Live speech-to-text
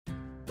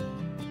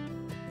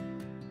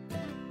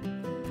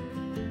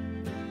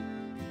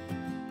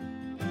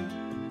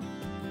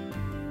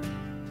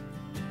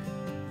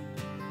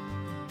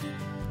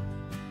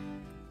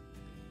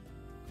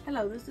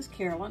Hello, this is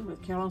Carolyn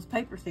with Carolyn's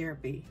Paper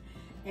Therapy,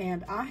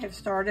 and I have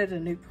started a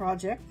new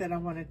project that I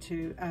wanted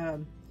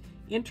to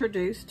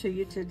introduce to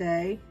you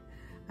today.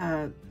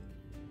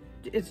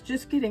 It's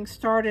just getting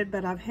started,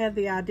 but I've had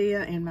the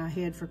idea in my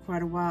head for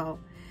quite a while.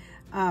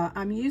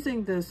 I'm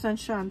using the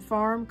Sunshine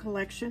Farm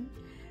collection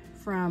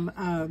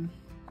from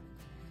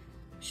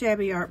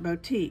Shabby Art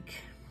Boutique,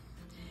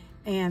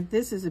 and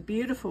this is a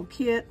beautiful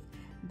kit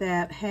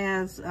that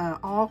has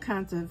all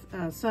kinds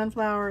of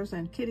sunflowers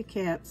and kitty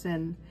cats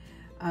and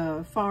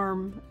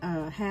farm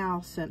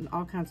house and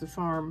all kinds of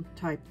farm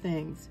type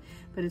things,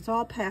 but it's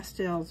all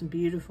pastels and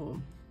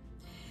beautiful.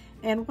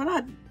 And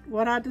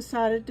what I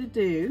decided to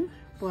do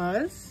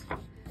was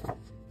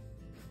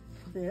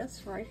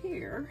this right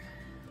here.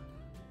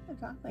 I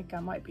think I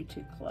might be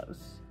too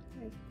close.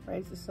 Let me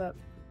raise this up.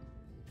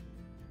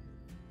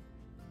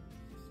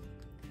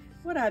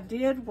 What I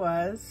did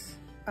was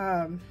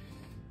I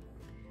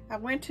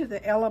went to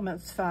the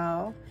Elements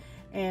file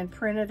and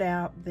printed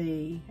out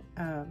the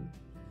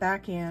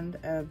back end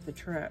of the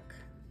truck,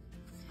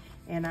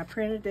 and I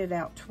printed it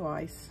out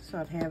twice so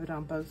I'd have it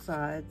on both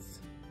sides.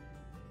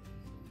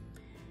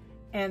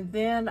 And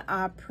then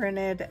I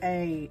printed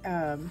a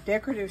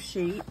decorative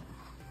sheet,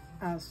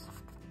 a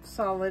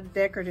solid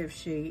decorative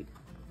sheet,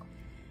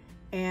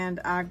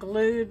 and I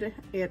glued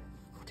it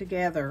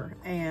together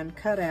and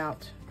cut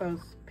out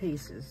both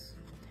pieces.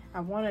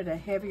 I wanted a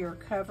heavier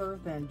cover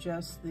than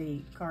just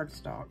the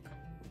cardstock.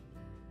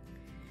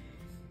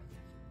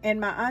 And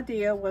my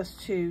idea was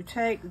to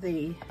take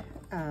the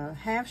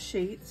half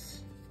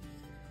sheets.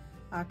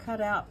 I cut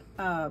out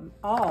I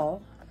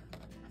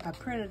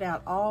printed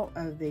out all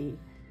of the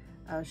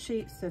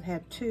sheets that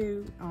had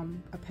two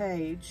on a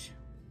page.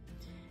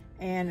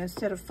 And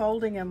instead of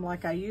folding them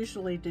like I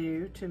usually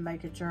do to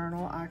make a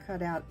journal, I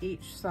cut out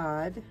each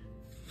side.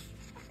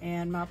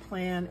 And my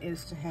plan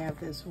is to have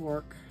this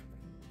work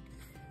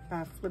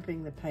by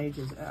flipping the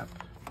pages up.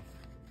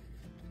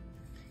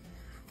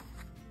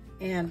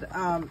 And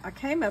I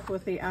came up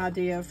with the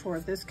idea for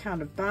this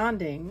kind of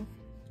binding,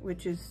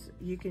 which is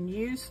you can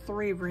use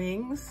 3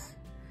 rings,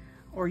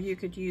 or you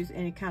could use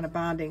any kind of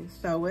binding,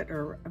 sew it,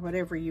 or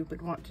whatever you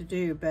would want to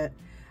do. But,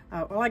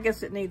 well, I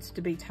guess it needs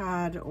to be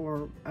tied,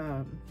 or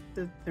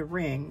the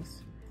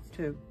rings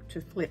to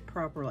flip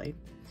properly.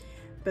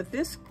 But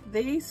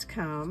these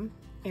come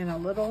in a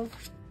little,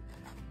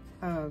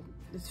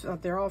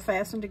 they're all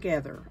fastened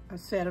together, a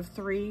set of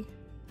 3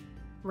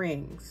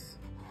 rings.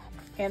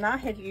 And I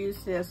had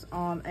used this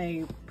on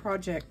a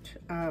project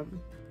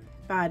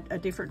by a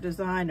different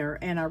designer,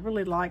 and I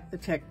really liked the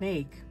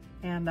technique.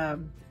 And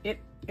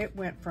it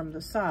went from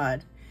the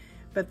side,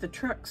 but the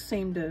truck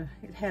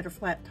it had a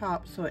flat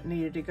top, so it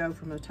needed to go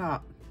from the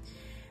top.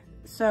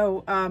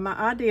 So my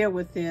idea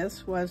with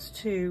this was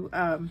to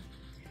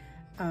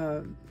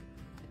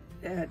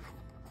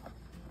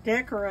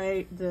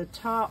decorate the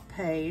top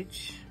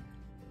page,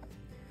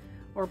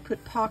 or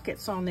put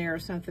pockets on there or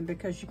something,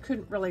 because you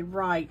couldn't really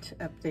write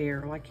up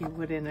there like you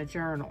would in a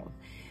journal.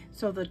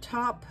 So the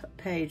top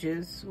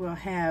pages will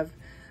have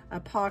a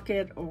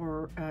pocket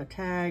or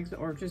tags,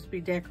 or just be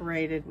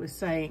decorated with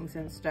sayings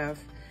and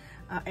stuff.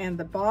 And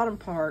the bottom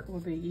part will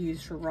be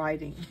used for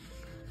writing.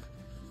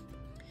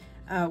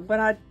 What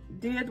I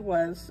did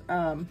was,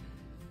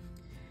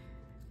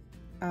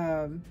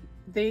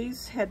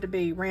 these had to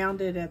be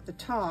rounded at the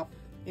top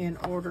in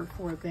order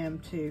for them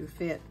to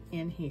fit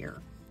in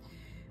here.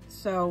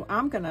 So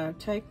I'm gonna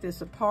take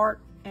this apart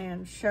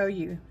and show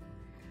you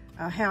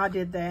how I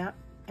did that,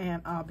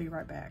 and I'll be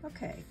right back.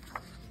 Okay,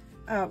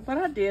 what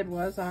I did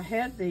was I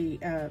had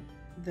the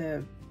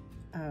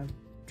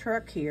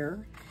truck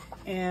here,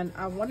 and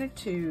I wanted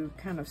to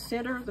kind of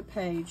center the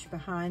page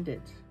behind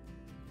it,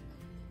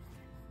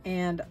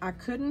 and I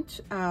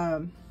couldn't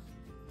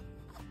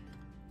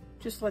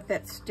just let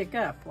that stick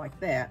up like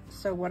that.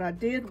 So what I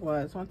did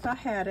was, once I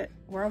had it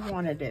where I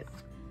wanted it,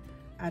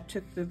 I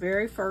took the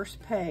very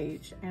first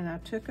page and I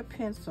took a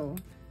pencil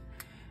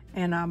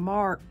and I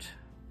marked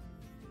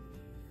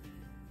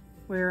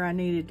where I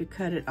needed to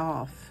cut it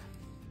off.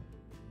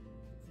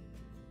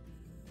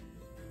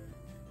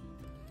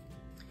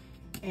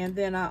 And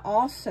then I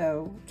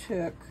also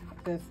took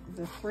the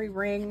 3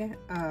 ring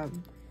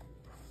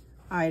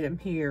item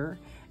here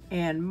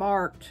and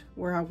marked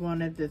where I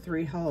wanted the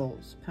 3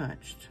 holes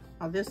punched.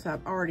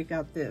 I've already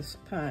got this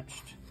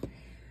punched.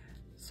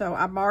 So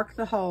I marked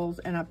the holes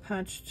and I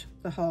punched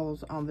the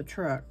holes on the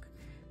truck.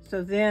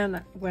 So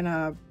then when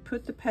I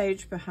put the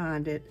page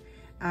behind it,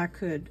 I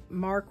could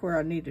mark where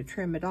I need to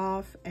trim it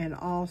off, and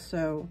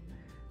also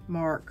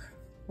mark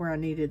where I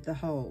needed the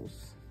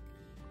holes.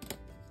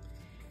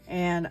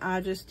 And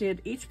I just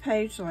did each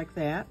page like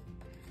that,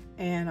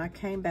 and I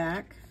came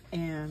back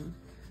and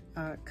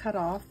cut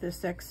off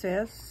this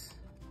excess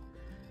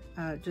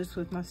just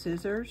with my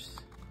scissors.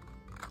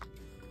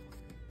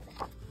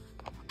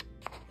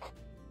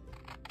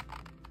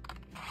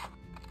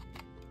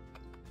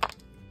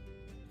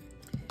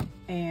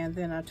 And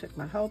then I took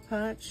my hole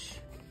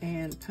punch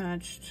and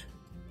punched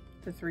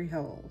the 3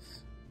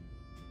 holes.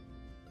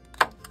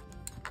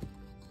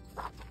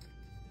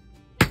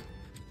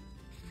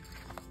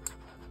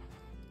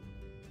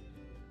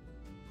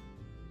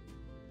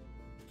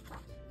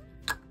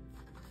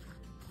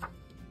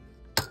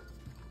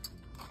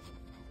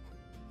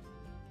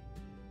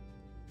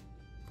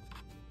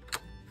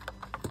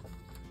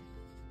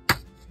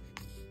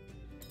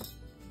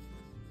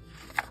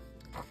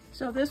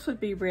 So this would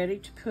be ready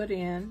to put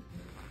in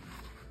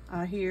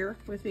here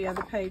with the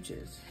other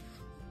pages.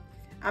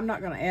 I'm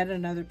not going to add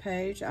another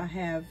page. I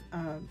have,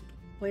 I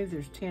believe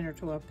there's 10 or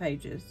 12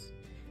 pages,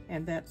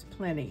 and that's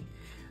plenty.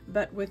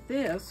 But with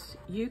this,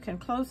 you can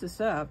close this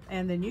up,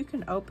 and then you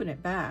can open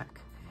it back,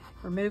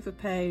 remove a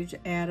page,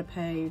 add a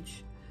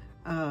page.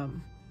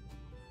 And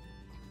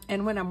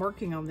when I'm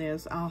working on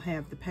this, I'll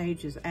have the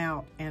pages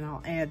out, and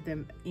I'll add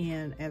them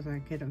in as I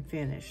get them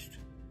finished.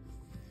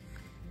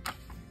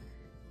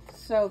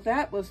 So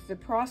that was the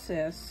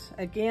process.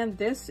 Again,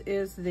 this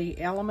is the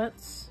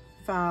elements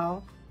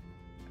file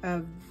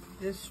of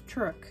this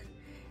truck,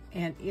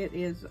 and it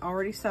is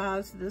already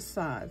sized this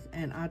size,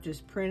 and I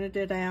just printed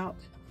it out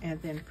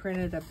and then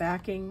printed a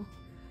backing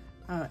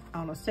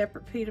on a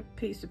separate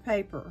piece of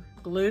paper,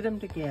 glued them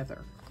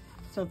together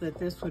so that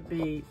this would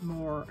be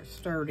more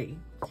sturdy.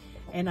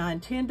 And I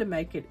intend to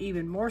make it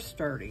even more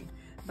sturdy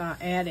by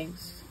adding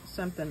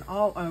something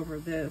all over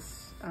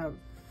this,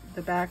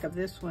 the back of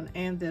this one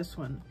and this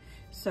one,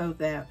 so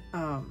that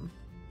I'm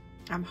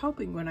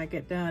hoping when I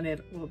get done it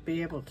will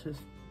be able to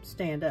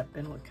stand up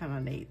and look kind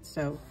of neat.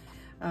 So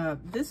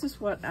this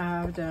is what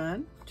I've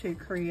done to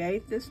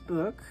create this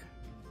book.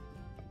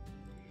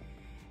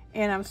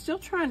 And I'm still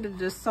trying to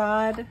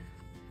decide.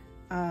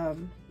 I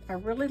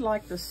really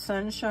like the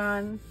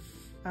sunshine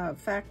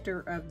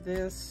factor of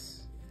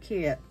this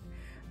kit.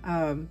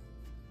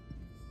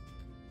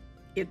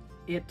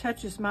 It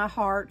touches my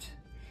heart,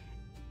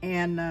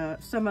 and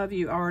some of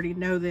you already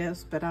know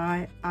this, but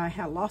I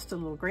had lost a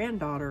little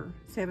granddaughter,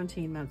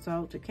 17 months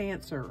old, to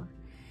cancer.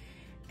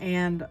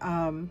 And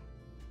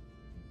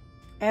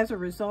as a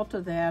result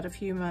of that, a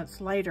few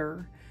months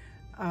later,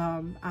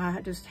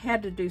 I just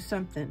had to do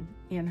something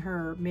in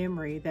her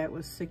memory that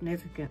was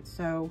significant.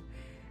 So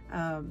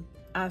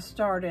I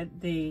started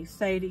the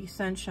Sadie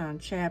Sunshine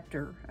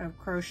chapter of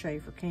Crochet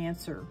for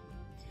Cancer.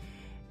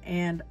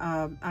 And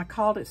I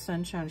called it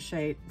Sunshine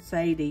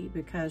Sadie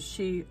because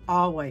she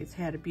always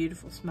had a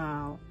beautiful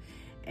smile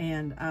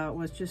and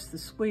was just the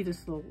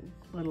sweetest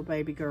little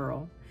baby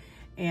girl.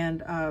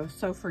 And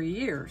so for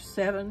years,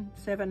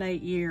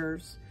 8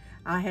 years,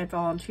 I had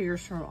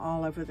volunteers from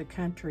all over the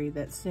country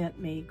that sent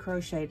me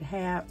crocheted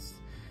hats,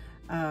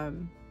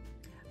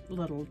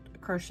 little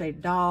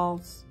crocheted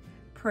dolls,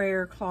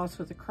 prayer cloths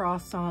with a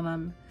cross on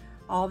them,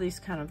 all these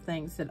kind of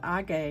things that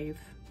I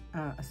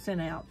sent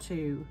out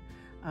to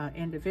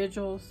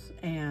individuals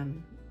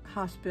and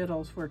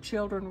hospitals where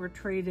children were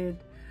treated,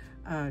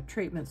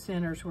 treatment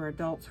centers where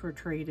adults were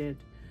treated,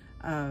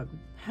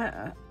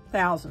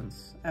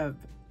 thousands of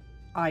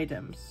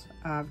items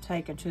I've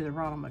taken to the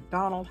Ronald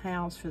McDonald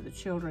House for the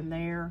children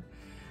there.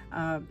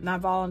 My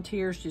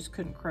volunteers just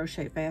couldn't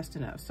crochet fast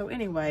enough. So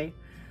anyway,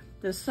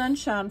 the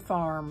Sunshine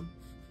Farm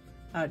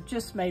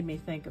just made me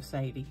think of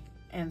Sadie.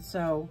 And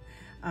so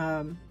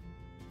I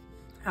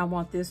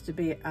want this to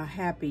be a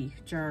happy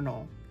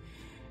journal.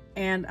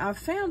 And I've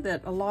found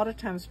that a lot of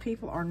times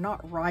people are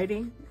not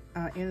writing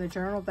in the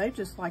journal. They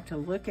just like to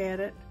look at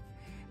it.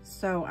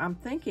 So I'm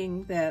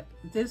thinking that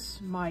this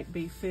might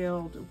be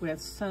filled with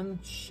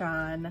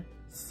sunshine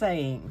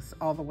sayings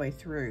all the way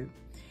through.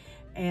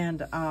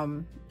 And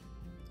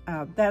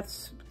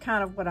that's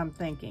kind of what I'm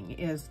thinking,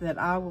 is that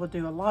I will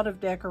do a lot of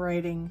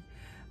decorating.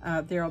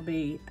 There'll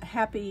be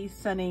happy,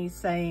 sunny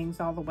sayings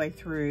all the way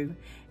through.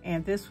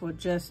 And this will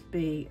just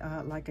be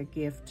like a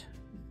gift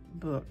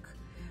book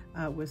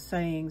with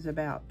sayings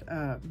about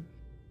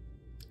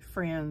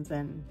friends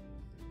and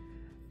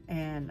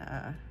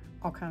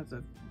all kinds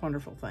of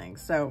wonderful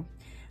things. So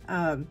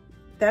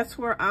that's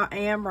where I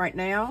am right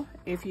now.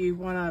 If you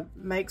want to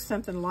make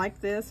something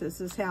like this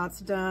is how it's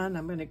done.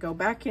 I'm going to go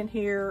back in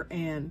here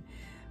and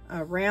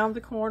round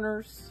the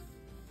corners,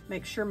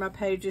 make sure my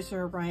pages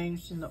are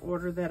arranged in the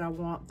order that I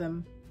want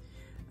them.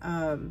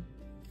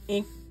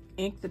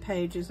 Ink the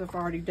pages. I've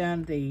already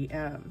done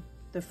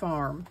the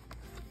farm.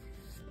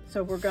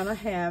 So we're going to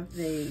have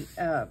the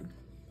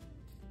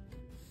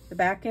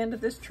back end of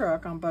this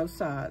truck on both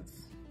sides.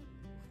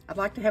 I'd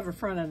like to have a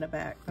front and a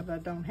back, but I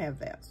don't have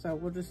that. So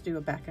we'll just do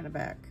a back and a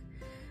back.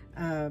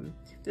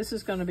 This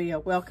is going to be a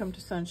welcome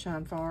to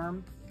Sunshine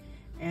Farm.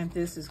 And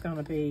this is going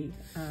to be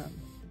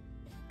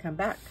come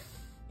back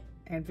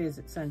and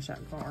visit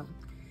Sunshine Farm.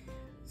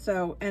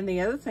 So, and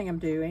the other thing I'm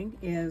doing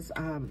is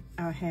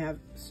I have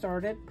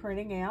started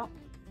printing out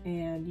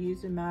and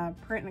using my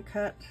print and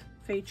cut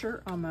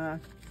feature on my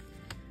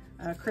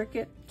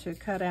Cricut to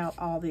cut out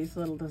all these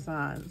little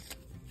designs.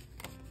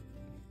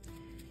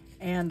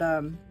 And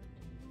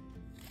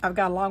I've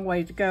got a long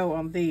way to go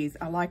on these.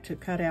 I like to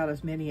cut out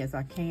as many as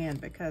I can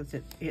because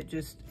it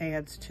just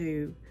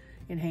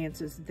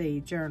enhances the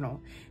journal.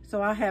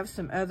 So I have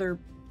some other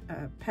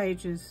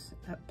pages,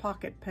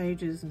 pocket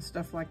pages and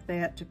stuff like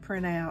that to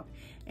print out,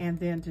 and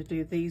then to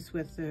do these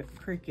with the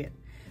Cricut.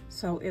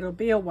 So it'll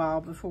be a while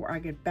before I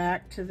get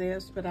back to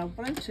this, but I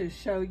wanted to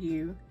show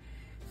you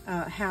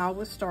how I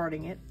was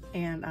starting it,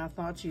 and I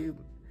thought you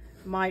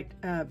might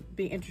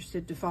be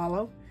interested to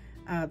follow.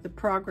 the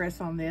progress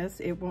on this.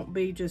 It won't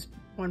be just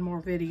one more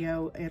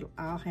video.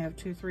 I'll have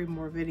 2-3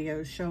 more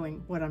videos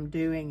showing what I'm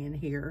doing in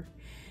here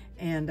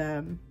and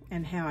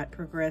how it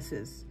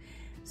progresses.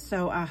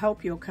 So I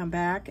hope you'll come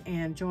back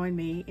and join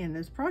me in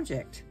this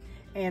project.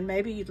 And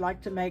maybe you'd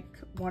like to make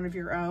one of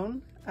your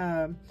own.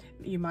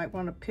 You might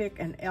want to pick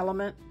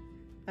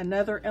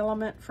another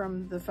element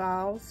from the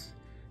files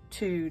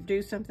to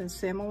do something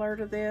similar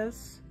to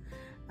this.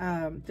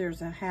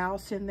 There's a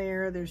house in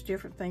there. There's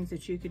different things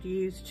that you could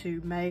use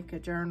to make a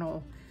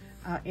journal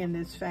in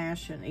this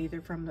fashion,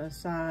 either from the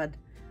side.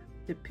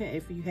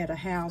 If you had a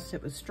house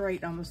that was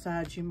straight on the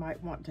sides, you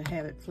might want to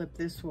have it flip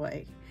this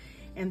way.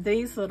 And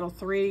these little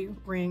 3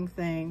 ring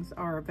things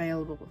are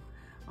available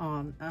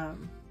on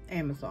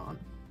Amazon.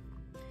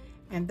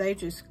 And they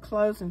just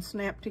close and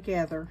snap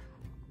together,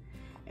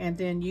 and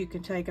then you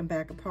can take them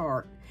back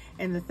apart.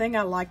 And the thing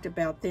I liked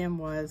about them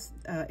was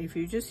if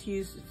you just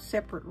use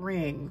separate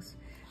rings,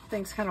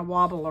 things kind of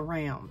wobble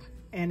around.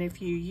 And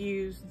if you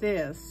use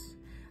this,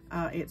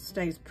 it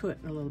stays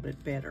put a little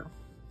bit better.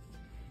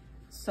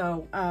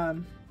 So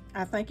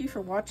I thank you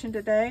for watching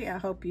today. I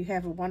hope you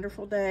have a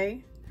wonderful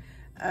day.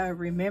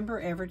 Remember,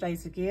 every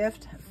day's a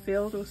gift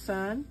filled with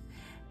sun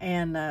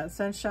and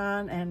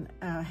sunshine and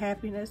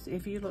happiness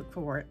if you look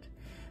for it.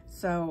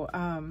 So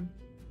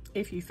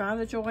if you find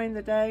the joy in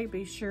the day,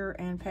 be sure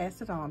and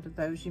pass it on to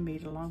those you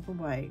meet along the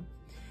way.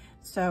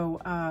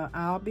 So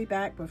I'll be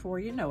back before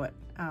you know it.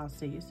 I'll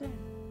see you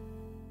soon.